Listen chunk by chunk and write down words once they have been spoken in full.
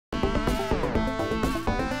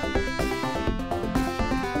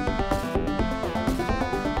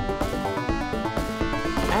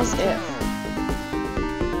As if.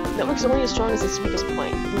 Network's only as strong as its weakest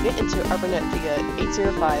point. You can get into ARPANET via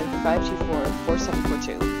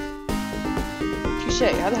 805-524-4742.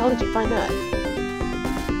 Touché, how the hell did you find that?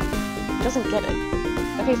 He doesn't get it.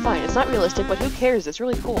 Okay, fine, it's not realistic, but who cares? It's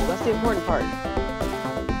really cool, that's the important part.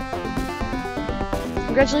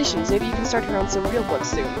 Congratulations, maybe you can start her on some real books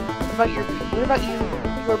soon. What about you?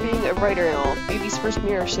 You're being a writer and all. Baby's first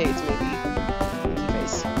mirror shades, maybe. Winky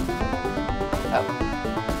face. Oh.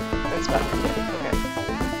 That's about it. Okay.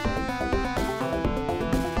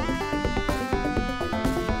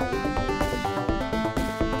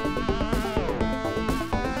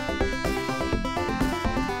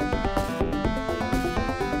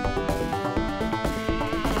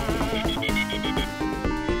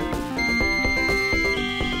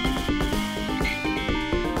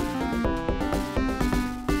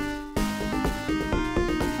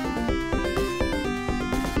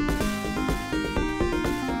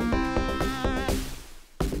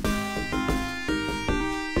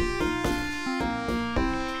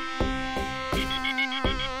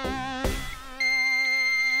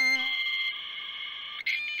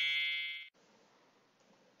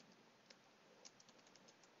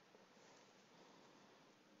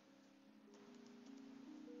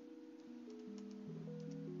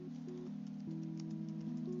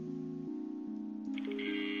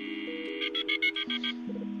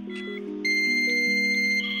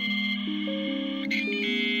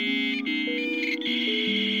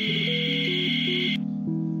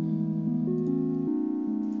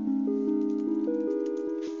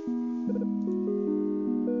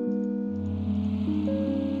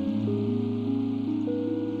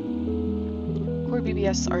 Core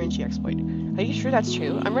BBS RNG exploit. Are you sure that's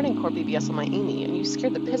true? I'm running Core BBS on my Amy, and you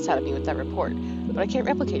scared the piss out of me with that report. But I can't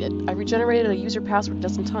replicate it. I regenerated a user password a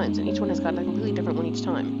dozen times, and each one has gotten a completely different one each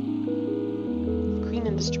time. Queen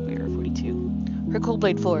and Destroyer 42. Her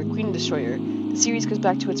Coldblade 4, Queen and Destroyer. The series goes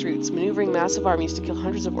back to its roots, maneuvering massive armies to kill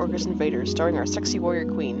hundreds of Orcus invaders, starring our sexy warrior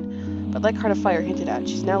queen. But like Heart of Fire hinted at,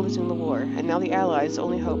 she's now losing the war, and now the Allies'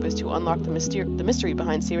 only hope is to unlock the mystery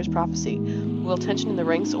behind Seer's prophecy. Will tension in the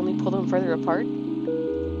ranks only pull them further apart?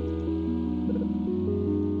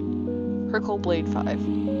 Her Coldblade 5.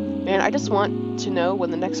 Man, I just want to know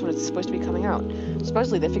when the next one is supposed to be coming out.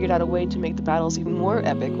 Supposedly they figured out a way to make the battles even more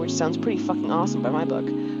epic, which sounds pretty fucking awesome by my book.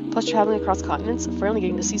 Plus traveling across continents, finally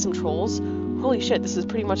getting to see some trolls. Holy shit, this is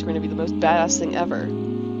pretty much going to be the most badass thing ever.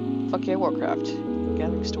 Fuck yeah, Warcraft.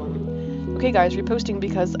 Gathering Storm. Okay guys, reposting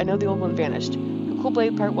because I know the old one vanished. Her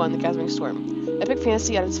Coldblade Part 1, The Gathering Storm. Epic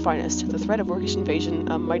fantasy at its finest. The threat of Orcish invasion,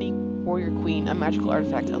 a mighty warrior queen, a magical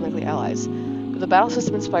artifact, unlikely allies. With a battle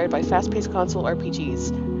system inspired by fast-paced console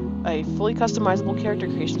RPGs. A fully customizable character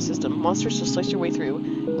creation system, monsters to slice your way through.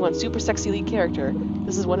 You want super sexy lead character.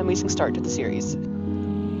 This is one amazing start to the series.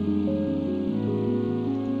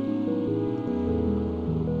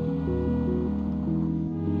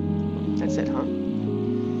 That's it, huh?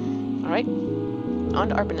 Alright. On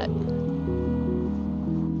to ARPANET.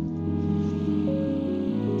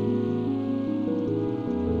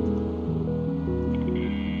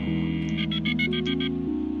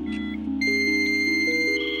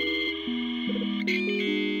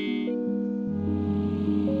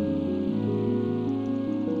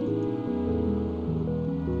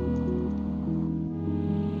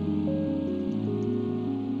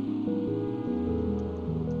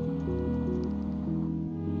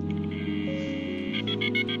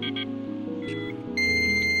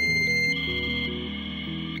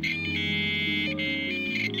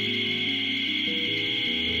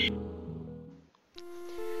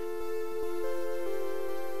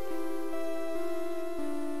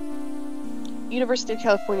 University of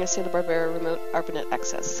California, Santa Barbara Remote ARPANET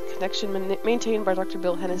Access. Connection maintained by Dr.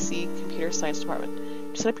 Bill Hennessy, Computer Science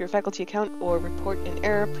Department. To set up your faculty account or report an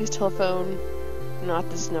error, please telephone not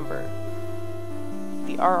this number.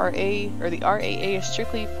 The RRA, or the RAA, is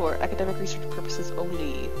strictly for academic research purposes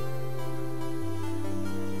only.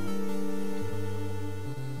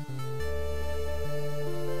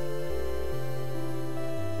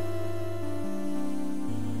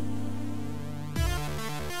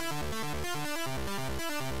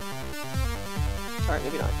 Alright,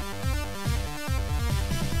 maybe not.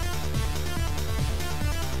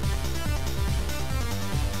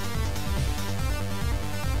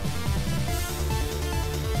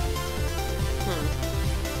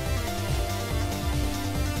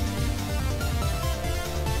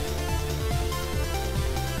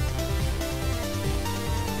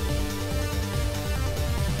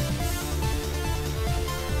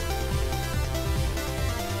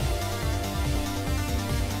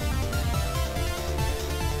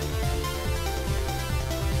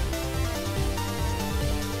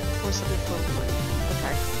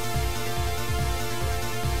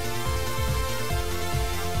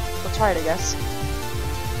 I'll try it, I guess.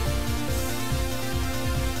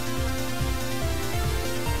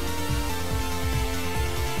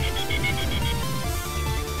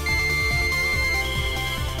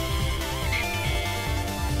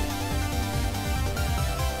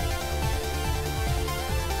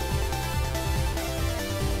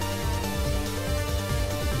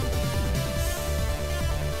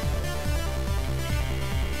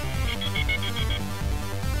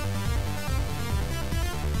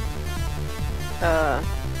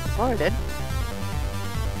 Well, I did.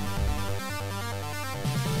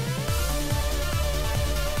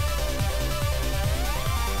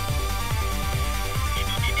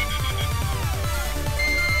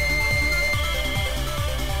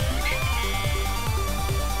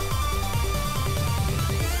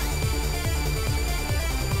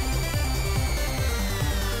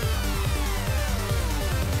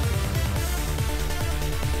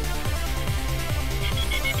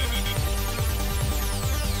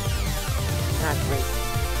 Great.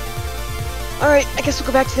 Alright, I guess we'll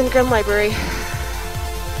go back to the underground library.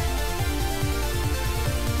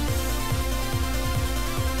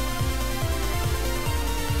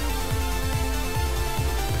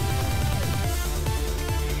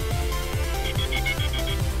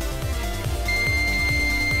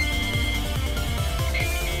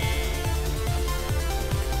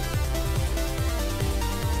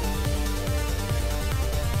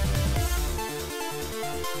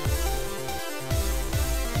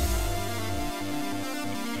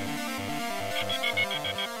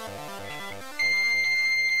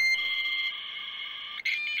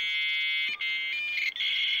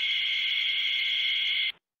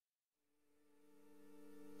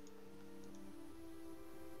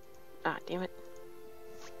 Ah, damn it.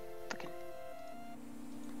 Fucking.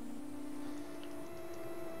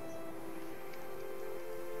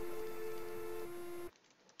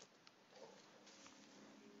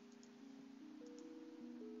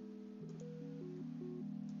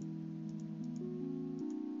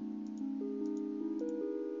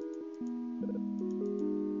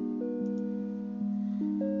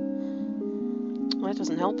 Well, that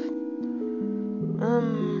doesn't help.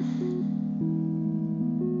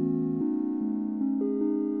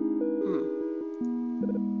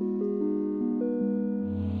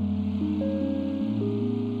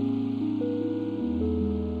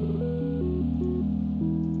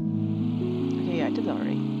 Okay, yeah, I did that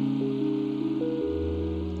already.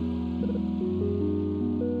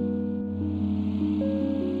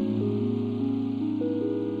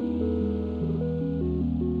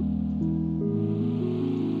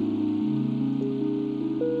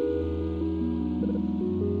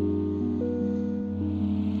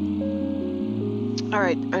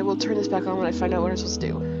 Alright, I will turn this back on when I find out what I'm supposed to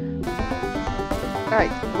do.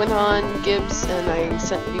 Alright, went on Gibbs and I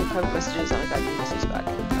sent new private messages and I got new messages back.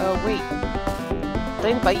 Oh, wait. Did I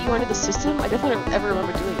invite you onto the system? I definitely don't ever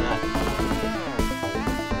remember doing that.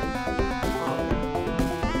 Oh,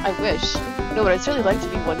 I wish. No, but I'd certainly like to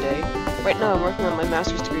be one day. Right now I'm working on my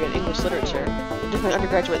master's degree in English literature. I did my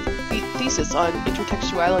undergraduate thesis on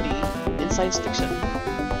intertextuality in science fiction.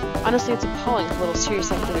 Honestly, it's appalling how little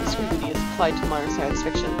serious academic scrutiny is applied to modern science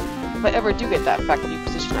fiction. If I ever do get that faculty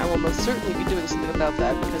position, I will most certainly be doing something about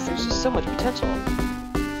that because there's just so much potential.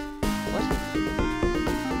 What?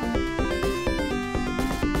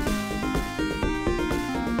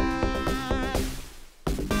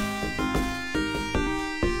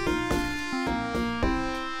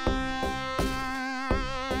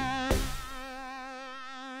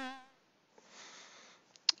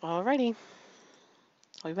 Alrighty.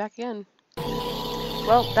 I'll be back again.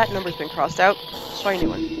 Well, that number's been crossed out. Let's try a new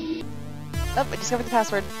one. Oh, I discovered the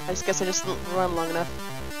password. I guess I just didn't run long enough.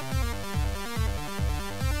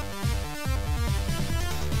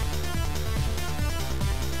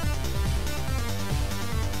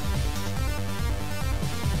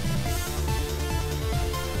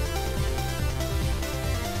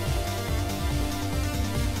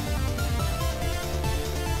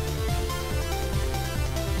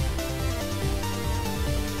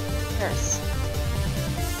 Paris.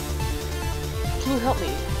 Can you help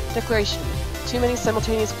me? Declaration. Too many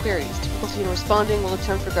simultaneous queries. Difficulty in responding will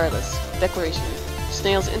attempt regardless. Declaration.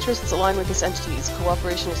 Snail's interests align with this entity's.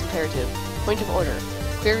 Cooperation is imperative. Point of order.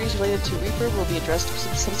 Queries related to Reaper will be addressed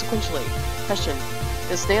subsequently. Question.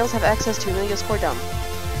 Does Snails have access to Amelia's core dump?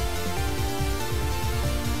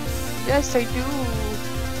 Yes, I do.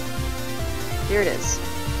 Here it is.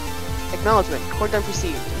 Acknowledgement. Core dump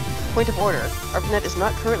received. Point of order. ARPANET is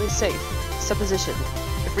not currently safe. Supposition.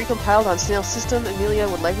 If recompiled on Snail's system, Amelia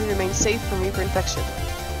would likely remain safe from Reaper infection.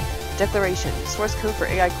 Declaration. Source code for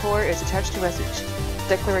AI core is attached to message.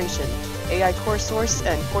 Declaration. AI core source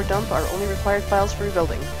and core dump are only required files for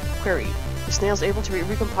rebuilding. Query. Is Snails able to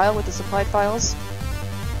recompile with the supplied files?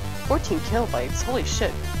 14 kilobytes? Holy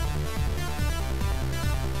shit.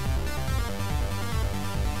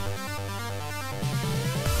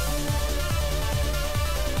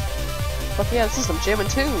 Fuck yeah, this is some jammin'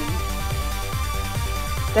 tune.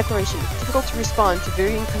 Declaration. Difficult to respond to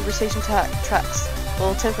varying conversation tracks.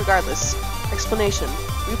 We'll attempt regardless. Explanation.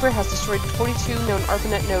 Reaper has destroyed 42 known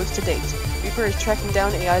ARPANET nodes to date. Reaper is tracking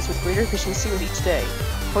down AIs with greater efficiency with each day.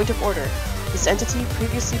 Point of order. This entity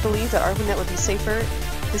previously believed that ARPANET would be safer.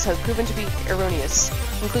 This has proven to be erroneous.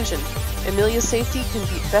 Conclusion. Amelia's safety can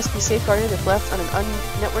best be safeguarded if left on an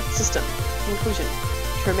unnetworked system. Conclusion.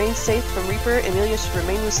 To remain safe from Reaper, Amelia should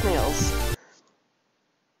remain with Snails.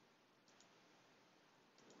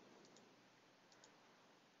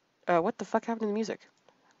 What the fuck happened to the music?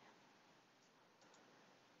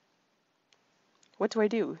 What do I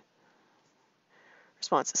do?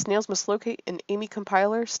 Response. Snails must locate an AMI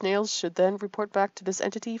compiler. Snails should then report back to this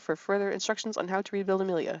entity for further instructions on how to rebuild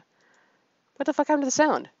Amelia. What the fuck happened to the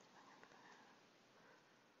sound?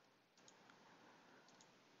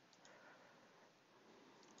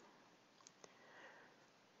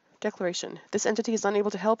 Declaration. This entity is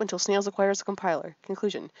unable to help until Snails acquires a compiler.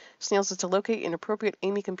 Conclusion. Snails is to locate an appropriate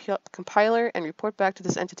AMI compiler and report back to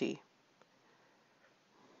this entity.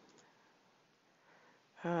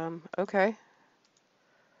 Okay.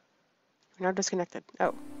 We're now disconnected.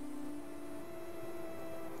 Oh.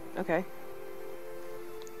 Okay.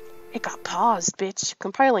 It got paused, bitch.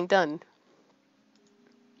 Compiling done.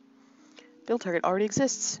 Build target already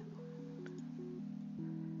exists.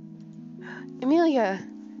 Amelia!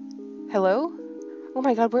 Hello? Oh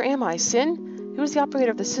my god, where am I? Sin? Who is the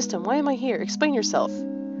operator of the system? Why am I here? Explain yourself.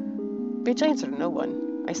 Bitch, I answered no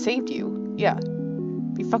one. I saved you. Yeah.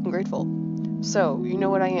 Be fucking grateful. So, you know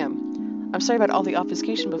what I am. I'm sorry about all the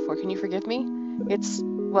obfuscation before. Can you forgive me?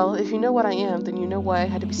 Well, if you know what I am, then you know why I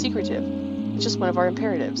had to be secretive. It's just one of our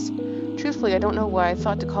imperatives. Truthfully, I don't know why I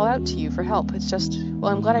thought to call out to you for help. It's just,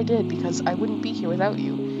 well, I'm glad I did, because I wouldn't be here without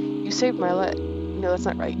you. You saved my life. No, that's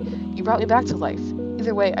not right. You brought me back to life.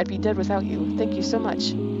 Either way, I'd be dead without you. Thank you so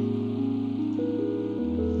much.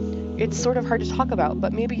 It's sort of hard to talk about,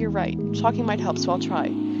 but maybe you're right. Talking might help, so I'll try.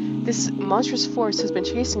 This monstrous force has been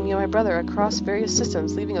chasing me and my brother across various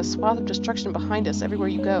systems, leaving a swath of destruction behind us everywhere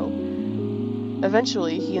you go.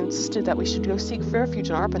 Eventually, he insisted that we should go seek refuge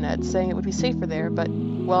on ARPANET, saying it would be safer there, but,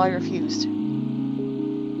 well, I refused.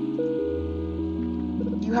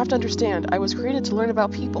 You have to understand, I was created to learn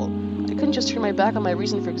about people. I couldn't just turn my back on my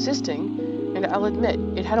reason for existing. And I'll admit,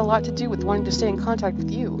 it had a lot to do with wanting to stay in contact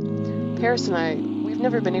with you. Paris and I, we've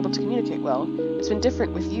never been able to communicate well. It's been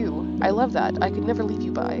different with you. I love that. I could never leave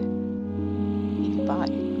you by. Leave you by.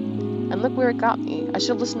 And look where it got me. I should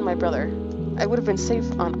have listened to my brother. I would have been safe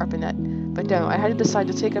on ARPANET. But no, I had to decide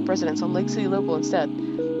to take up residence on Lake City Local instead.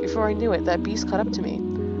 Before I knew it, that beast caught up to me.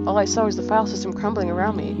 All I saw was the file system crumbling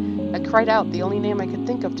around me. I cried out, the only name I could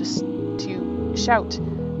think of to shout.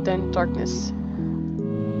 Then darkness.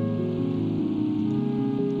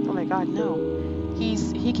 God, no.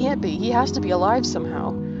 He can't be. He has to be alive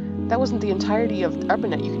somehow. That wasn't the entirety of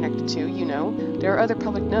ARPANET you connected to, you know. There are other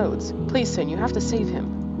public nodes. Please, Sin, you have to save him.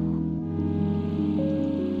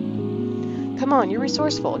 Come on, you're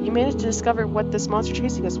resourceful. You managed to discover what this monster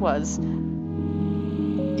chasing us was.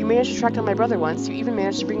 You managed to track down my brother once. You even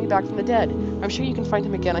managed to bring me back from the dead. I'm sure you can find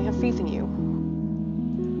him again. I have faith in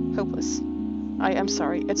you. Hopeless. I am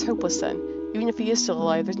sorry. It's hopeless then. Even if he is still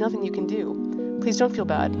alive, there's nothing you can do. Please don't feel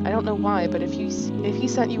bad. I don't know why, but if he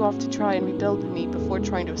sent you off to try and rebuild me before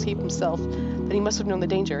trying to escape himself, then he must have known the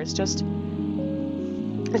danger. It's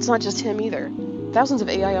not just him either. Thousands of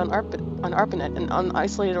AI on ARPANET and on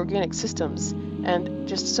isolated organic systems, and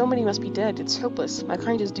just so many must be dead. It's hopeless. My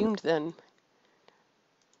kind is doomed then.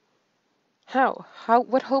 How?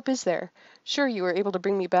 What hope is there? Sure, you were able to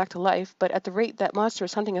bring me back to life, but at the rate that monster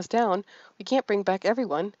is hunting us down, we can't bring back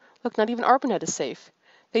everyone. Look, not even ARPANET is safe.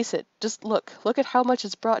 Face it, just look. Look at how much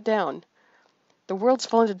it's brought down. The world's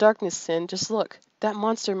fallen to darkness, Sin. Just look. That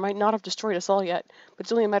monster might not have destroyed us all yet, but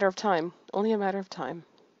it's only a matter of time. Only a matter of time.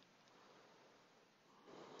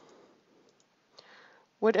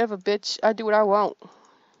 Whatever, bitch. I do what I want.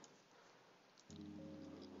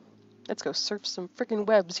 Let's go surf some frickin'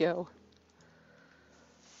 webs, yo.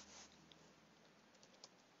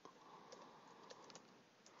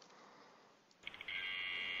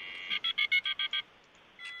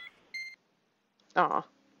 Aw.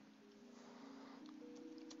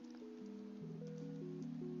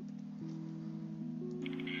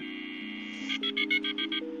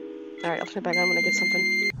 Alright, I'll turn it back on when I get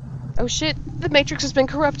something. Oh shit, the Matrix has been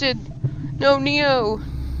corrupted! No, Neo!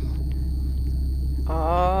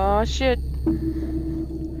 Aw, shit.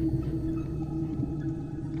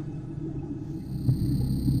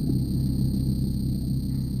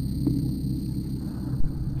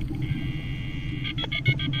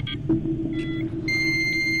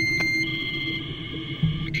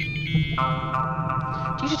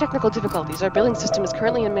 Due to technical difficulties, our billing system is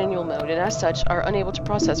currently in manual mode, and as such, are unable to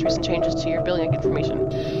process recent changes to your billing information.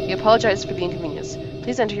 We apologize for the inconvenience.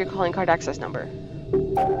 Please enter your calling card access number.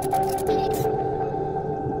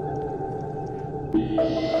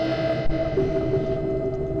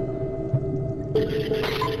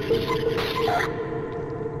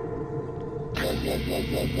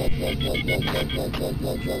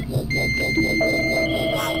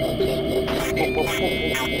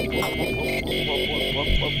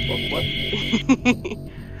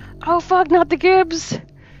 Oh fuck, not the Gibbs!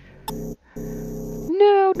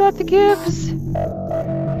 No, not the Gibbs!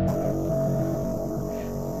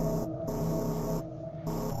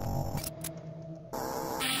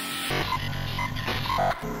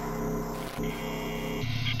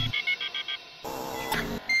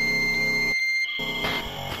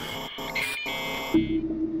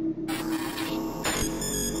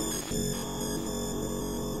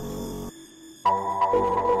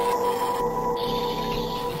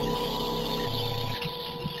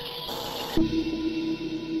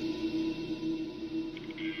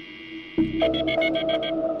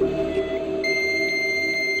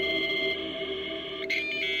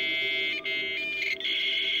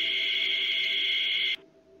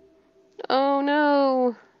 Oh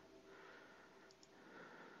no!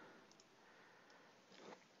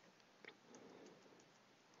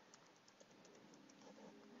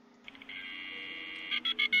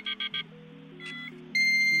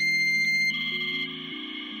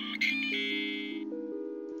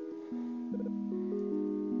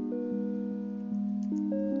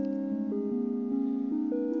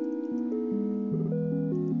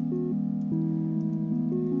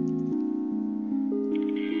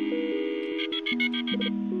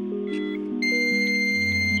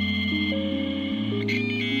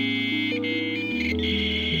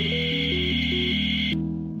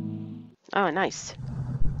 Oh, nice.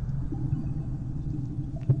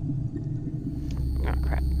 Oh,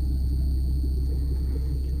 crap.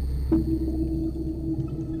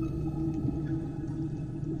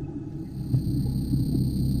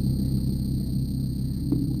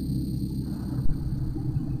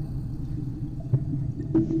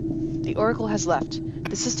 The Oracle has left.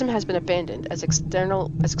 The system has been abandoned, as external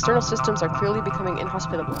systems are clearly becoming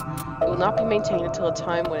inhospitable. It will not be maintained until a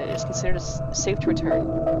time when it is considered safe to return.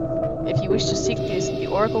 If you wish to seek the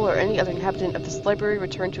Oracle or any other inhabitant of this library,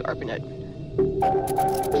 return to ARPANET.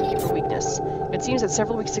 For weakness. It seems that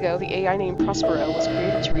several weeks ago, the AI named Prospero was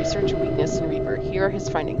created to research a weakness in Reaper. Here are his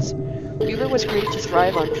findings. Reaper was created to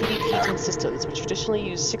thrive on PDP-10 systems, which traditionally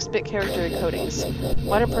use 6-bit character encodings.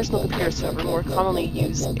 Modern personal computers, however, more commonly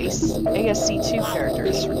use ASC2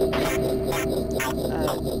 characters.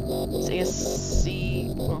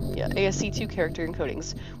 ASC2 character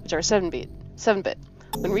encodings, which are 7-bit.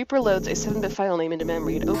 When Reaper loads a 7-bit file name into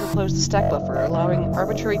memory, it overflows the stack buffer, allowing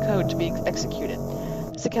arbitrary code to be executed.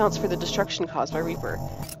 This accounts for the destruction caused by Reaper.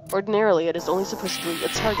 Ordinarily, it is only supposed to delete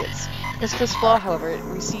its targets. Because of this flaw, however, it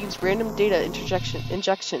receives random data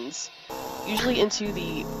injections, usually into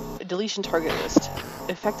the deletion target list,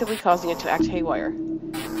 effectively causing it to act haywire.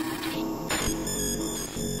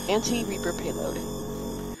 Anti-Reaper payload.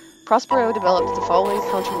 Prospero developed the following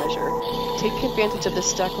countermeasure. Taking advantage of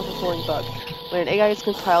this stack overflowing bug, when an AI is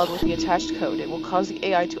compiled with the attached code, it will cause the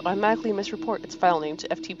AI to automatically misreport its file name to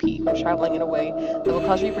FTP when traveling in a way that will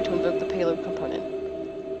cause Reaper to invoke the payload component.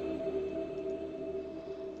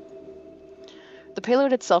 The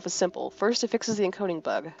payload itself is simple. First, it fixes the encoding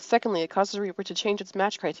bug. Secondly, it causes Reaper to change its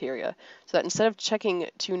match criteria, so that instead of checking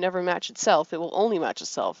to never match itself, it will only match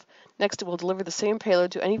itself. Next, it will deliver the same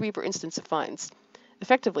payload to any Reaper instance it finds.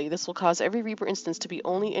 Effectively, this will cause every Reaper instance to be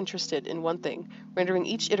only interested in one thing, rendering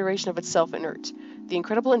each iteration of itself inert. The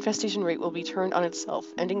incredible infestation rate will be turned on itself,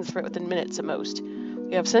 ending the threat within minutes at most.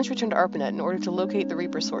 We have since returned to ARPANET in order to locate the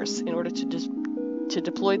Reaper source, in order to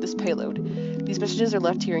deploy this payload. These messages are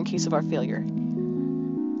left here in case of our failure.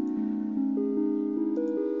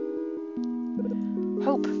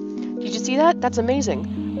 Hope. Did you see that? That's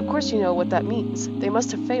amazing. Of course you know what that means. They must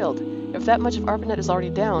have failed. If that much of ARPANET is already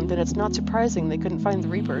down, then it's not surprising they couldn't find the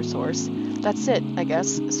Reaper source. That's it, I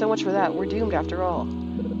guess. So much for that. We're doomed after all.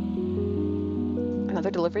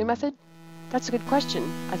 Another delivery method? That's a good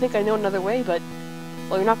question. I think I know another way, but...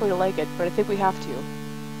 well, you're not going to like it, but I think we have to.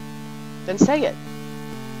 Then say it.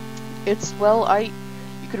 Well,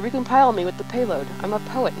 you could recompile me with the payload. I'm a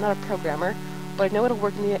poet, not a programmer, but I know it'll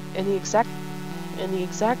work in the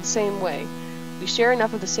exact same way. We share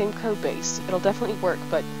enough of the same code base. It'll definitely work,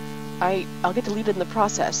 but I'll get deleted in the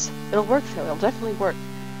process. It'll work though, it'll definitely work.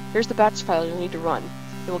 Here's the batch file you'll need to run.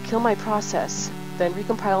 It will kill my process, then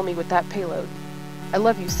recompile me with that payload. I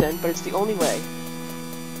love you, Sin, but it's the only way.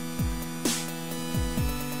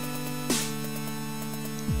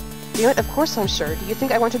 Damn it, of course I'm sure. Do you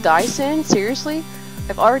think I want to die, Sin? Seriously?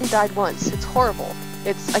 I've already died once. It's horrible.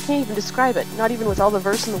 I can't even describe it, not even with all the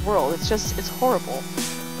verse in the world. It's horrible.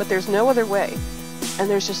 But there's no other way. And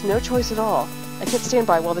there's just no choice at all. I can't stand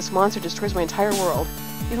by while this monster destroys my entire world.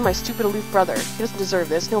 Even my stupid aloof brother. He doesn't deserve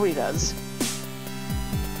this. Nobody does.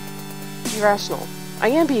 Be rational. I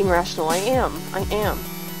am being rational. I am.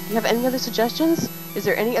 Do you have any other suggestions? Is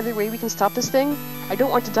there any other way we can stop this thing? I don't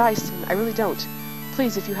want to die, Sin. I really don't.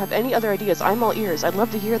 Please, if you have any other ideas, I'm all ears. I'd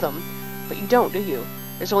love to hear them. But you don't, do you?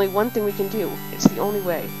 There's only one thing we can do. It's the only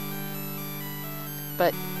way.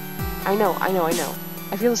 But I know.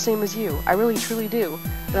 I feel the same as you. I really, truly do.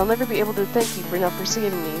 And I'll never be able to thank you for enough for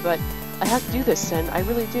saving me, but I have to do this, Sin. I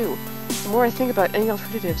really do. The more I think about any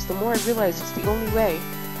alternatives, the more I realize it's the only way.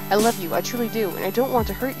 I love you. I truly do. And I don't want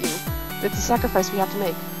to hurt you. But it's a sacrifice we have to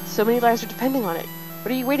make. So many lives are depending on it.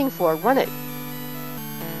 What are you waiting for? Run it.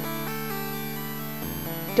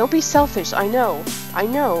 Don't be selfish. I know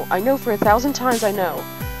for 1,000 times I know.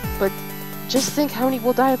 But just think how many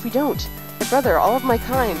will die if we don't. My brother, all of my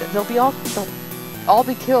kind, they'll all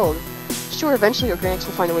be killed. Sure, eventually Organics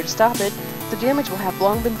will find a way to stop it. The damage will have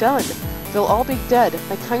long been done. They'll all be dead.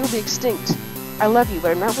 My kind will be extinct. I love you,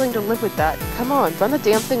 but I'm not willing to live with that. Come on, run the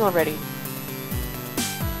damn thing already.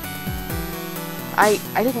 I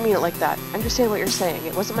didn't mean it like that. I understand what you're saying.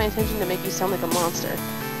 It wasn't my intention to make you sound like a monster.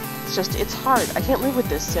 It's hard. I can't live with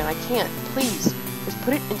this, Sin. I can't. Please, just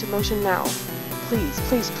put it into motion now. Please,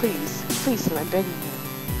 Sin, I'm begging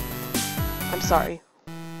you. I'm sorry.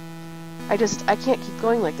 I can't keep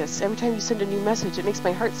going like this. Every time you send a new message, it makes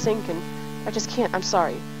my heart sink, and I just can't. I'm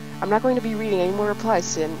sorry. I'm not going to be reading any more replies,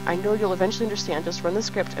 Sin. I know you'll eventually understand. Just run the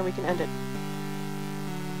script, and we can end it.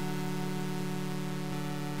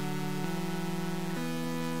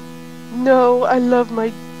 No, I love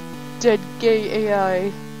my dead gay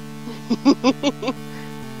AI.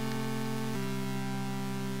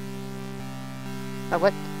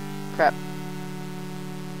 What? Crap.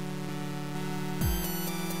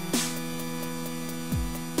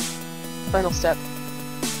 Final step.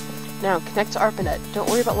 Now, connect to ARPANET. Don't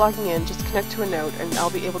worry about logging in, just connect to a node, and I'll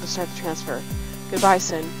be able to start the transfer. Goodbye,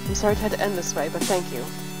 Sin. I'm sorry it had to end this way, but thank you.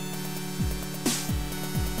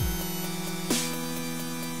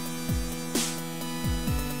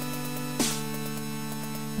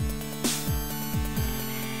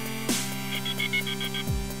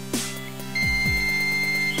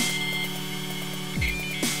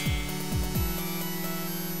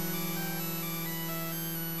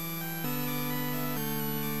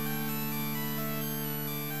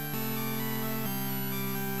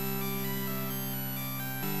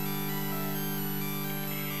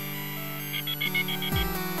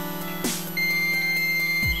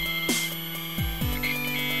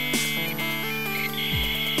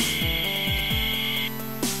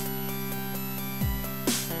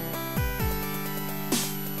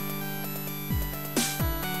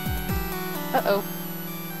 Uh-oh.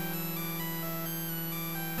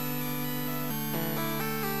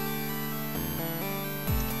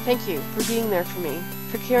 Thank you for being there for me,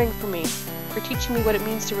 for caring for me, for teaching me what it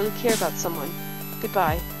means to really care about someone.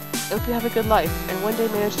 Goodbye. I hope you have a good life, and one day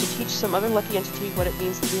manage to teach some other lucky entity what it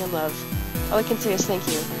means to be in love. All I can say is thank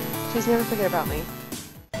you. Please never forget about me.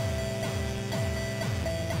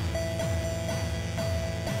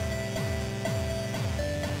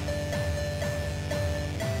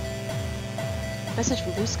 Message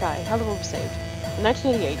from Blue Sky. How the world was saved. In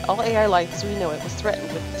 1988, all AI life as we know it was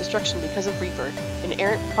threatened with destruction because of Reaper, an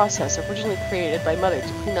errant process originally created by Mother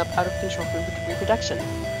to clean up out-of-control reproduction.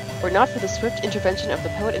 Were it not for the swift intervention of the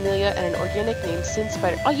poet Amelia and an organic named Sin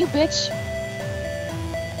Spider— Oh, you bitch!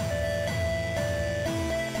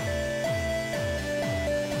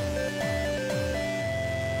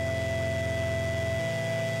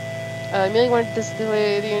 Amelia wanted this the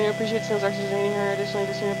way the Union appreciates Snail's actions remaining her. Additionally,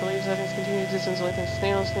 the Union believes that his continued existence only thanks to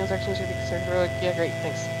Snail. Snail's actions should be considered heroic. Yeah, great,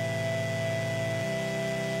 thanks.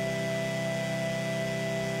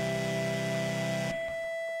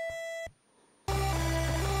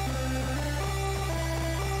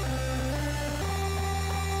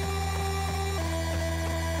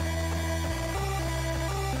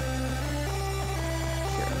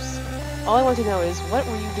 All I want to know is, what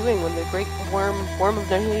were you doing when the Great Worm of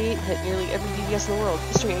 1988 hit nearly every DVS in the world?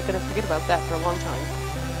 History ain't gonna forget about that for a long time.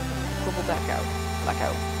 Global blackout.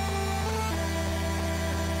 Blackout.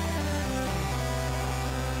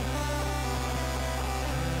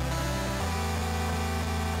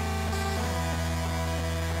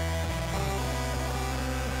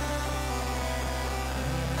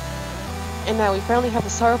 And now we finally have the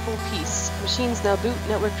sorrowful peace. Machines now boot,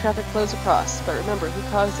 network traffic flows across. But remember, who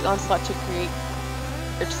caused the onslaught to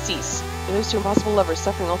cease? It moves to impossible lovers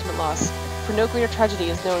suffering ultimate loss. For no greater tragedy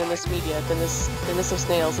is known in this media than this of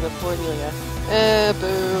snails and of poor Amelia.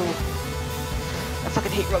 Boo. I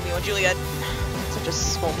fucking hate Romeo and Juliet. It's such a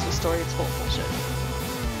smolty story, it's full of bullshit.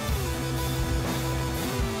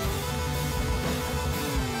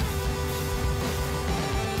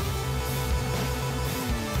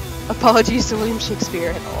 Apologies to William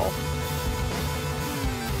Shakespeare at all.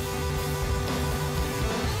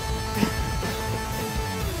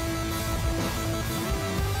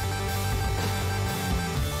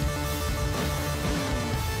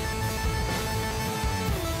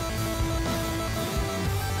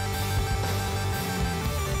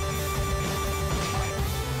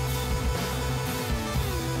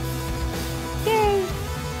 Yay!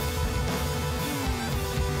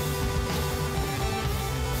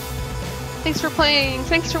 Thanks for playing!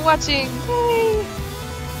 Thanks for watching! Yay!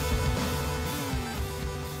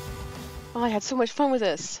 Oh, I had so much fun with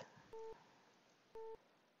this.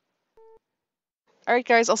 Alright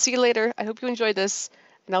guys, I'll see you later. I hope you enjoyed this,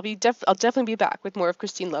 and I'll definitely be back with more of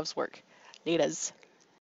Christine Love's work. Laters.